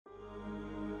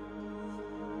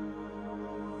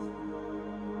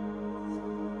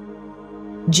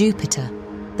Jupiter,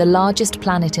 the largest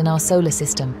planet in our solar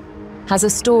system, has a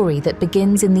story that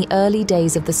begins in the early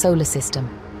days of the solar system,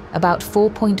 about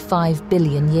 4.5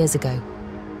 billion years ago.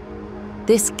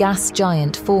 This gas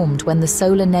giant formed when the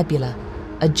solar nebula,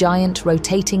 a giant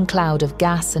rotating cloud of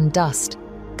gas and dust,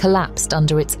 collapsed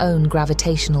under its own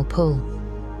gravitational pull.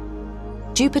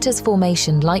 Jupiter's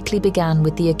formation likely began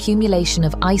with the accumulation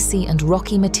of icy and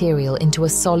rocky material into a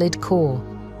solid core,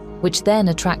 which then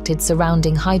attracted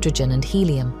surrounding hydrogen and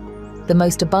helium, the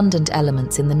most abundant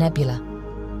elements in the nebula.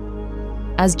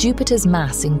 As Jupiter's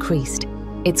mass increased,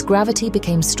 its gravity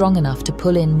became strong enough to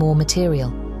pull in more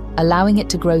material, allowing it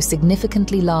to grow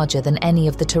significantly larger than any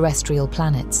of the terrestrial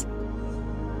planets.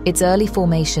 Its early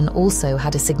formation also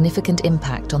had a significant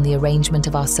impact on the arrangement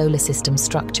of our solar system's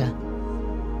structure.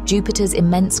 Jupiter's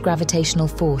immense gravitational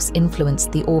force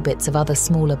influenced the orbits of other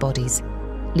smaller bodies,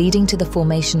 leading to the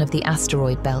formation of the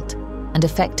asteroid belt and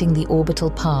affecting the orbital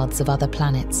paths of other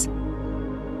planets.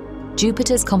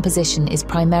 Jupiter's composition is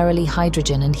primarily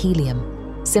hydrogen and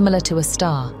helium, similar to a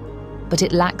star, but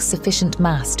it lacks sufficient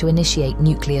mass to initiate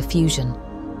nuclear fusion.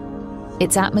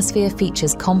 Its atmosphere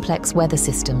features complex weather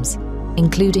systems,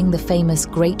 including the famous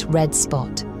Great Red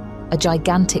Spot, a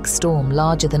gigantic storm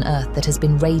larger than Earth that has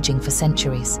been raging for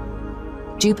centuries.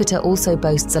 Jupiter also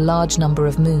boasts a large number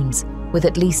of moons, with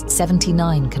at least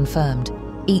 79 confirmed,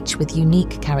 each with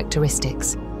unique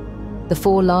characteristics. The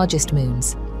four largest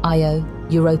moons, Io,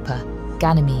 Europa,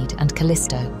 Ganymede, and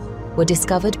Callisto, were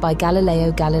discovered by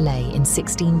Galileo Galilei in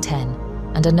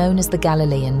 1610 and are known as the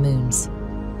Galilean moons.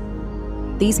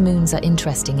 These moons are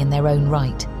interesting in their own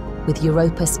right, with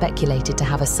Europa speculated to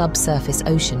have a subsurface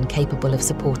ocean capable of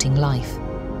supporting life.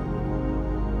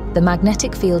 The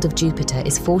magnetic field of Jupiter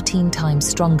is 14 times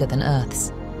stronger than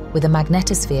Earth's, with a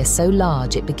magnetosphere so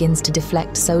large it begins to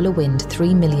deflect solar wind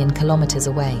 3 million kilometers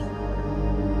away.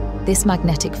 This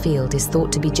magnetic field is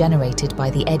thought to be generated by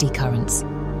the eddy currents,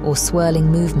 or swirling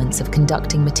movements of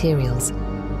conducting materials,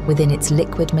 within its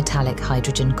liquid metallic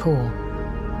hydrogen core.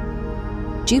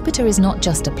 Jupiter is not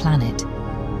just a planet,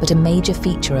 but a major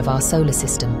feature of our solar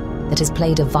system that has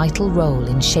played a vital role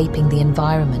in shaping the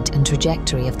environment and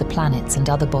trajectory of the planets and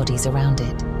other bodies around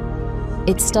it.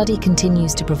 Its study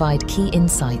continues to provide key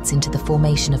insights into the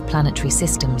formation of planetary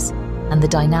systems and the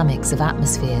dynamics of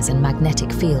atmospheres and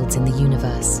magnetic fields in the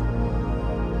universe.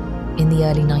 In the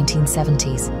early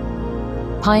 1970s,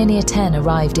 Pioneer 10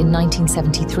 arrived in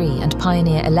 1973 and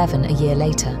Pioneer 11 a year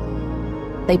later.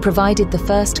 They provided the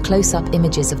first close-up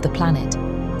images of the planet,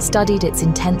 studied its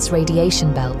intense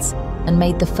radiation belts, and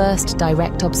made the first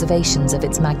direct observations of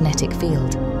its magnetic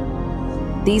field.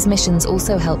 These missions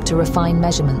also helped to refine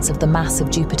measurements of the mass of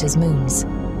Jupiter's moons.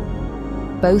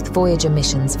 Both Voyager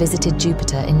missions visited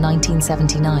Jupiter in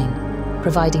 1979,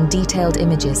 providing detailed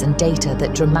images and data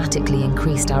that dramatically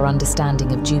increased our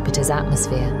understanding of Jupiter's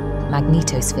atmosphere,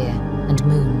 magnetosphere, and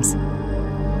moons.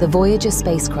 The Voyager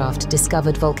spacecraft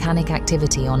discovered volcanic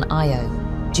activity on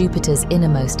Io, Jupiter's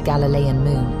innermost Galilean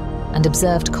moon, and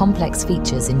observed complex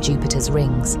features in Jupiter's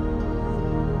rings.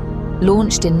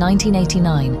 Launched in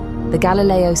 1989, the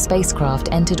Galileo spacecraft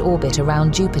entered orbit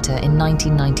around Jupiter in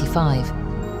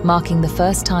 1995, marking the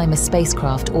first time a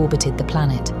spacecraft orbited the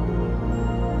planet.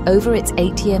 Over its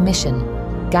 8-year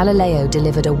mission, Galileo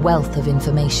delivered a wealth of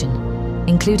information,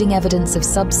 including evidence of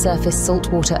subsurface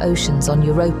saltwater oceans on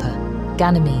Europa,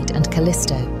 Ganymede, and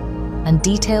Callisto, and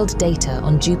detailed data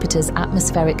on Jupiter's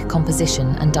atmospheric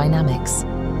composition and dynamics.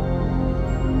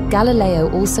 Galileo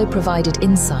also provided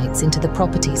insights into the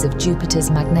properties of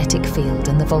Jupiter's magnetic field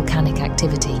and the volcanic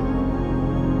activity.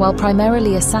 While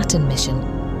primarily a Saturn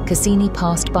mission, Cassini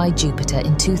passed by Jupiter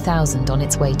in 2000 on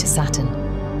its way to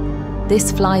Saturn.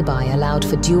 This flyby allowed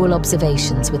for dual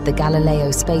observations with the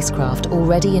Galileo spacecraft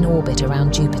already in orbit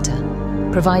around Jupiter,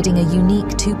 providing a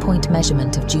unique two-point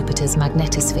measurement of Jupiter's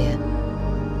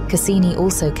magnetosphere. Cassini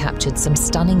also captured some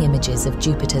stunning images of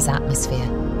Jupiter's atmosphere.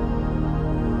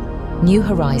 New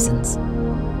Horizons.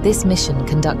 This mission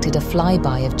conducted a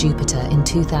flyby of Jupiter in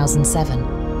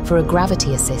 2007 for a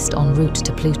gravity assist en route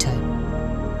to Pluto.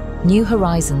 New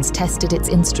Horizons tested its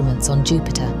instruments on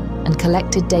Jupiter and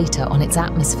collected data on its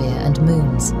atmosphere and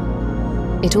moons.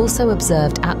 It also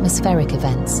observed atmospheric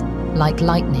events like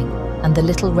lightning and the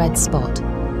Little Red Spot,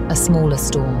 a smaller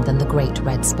storm than the Great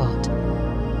Red Spot.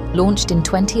 Launched in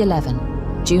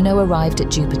 2011, Juno arrived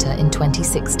at Jupiter in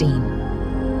 2016.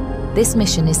 This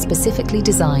mission is specifically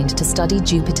designed to study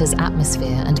Jupiter's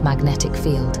atmosphere and magnetic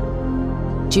field.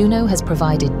 Juno has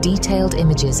provided detailed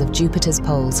images of Jupiter's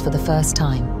poles for the first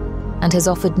time and has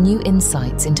offered new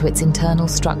insights into its internal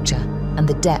structure and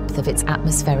the depth of its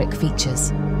atmospheric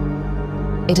features.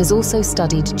 It has also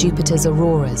studied Jupiter's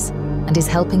auroras, and is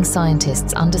helping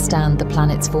scientists understand the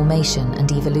planet's formation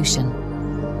and evolution.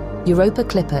 Europa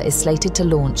Clipper is slated to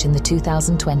launch in the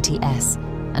 2020s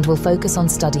and will focus on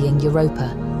studying Europa,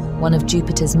 one of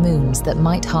Jupiter's moons that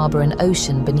might harbour an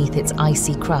ocean beneath its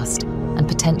icy crust and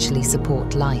potentially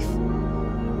support life.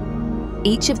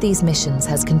 Each of these missions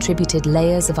has contributed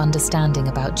layers of understanding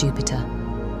about Jupiter,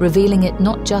 revealing it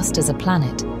not just as a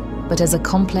planet, but as a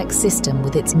complex system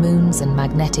with its moons and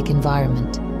magnetic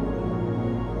environment.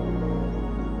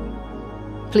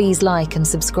 Please like and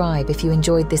subscribe if you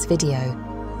enjoyed this video.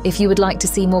 If you would like to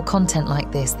see more content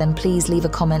like this, then please leave a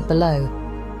comment below.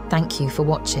 Thank you for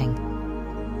watching.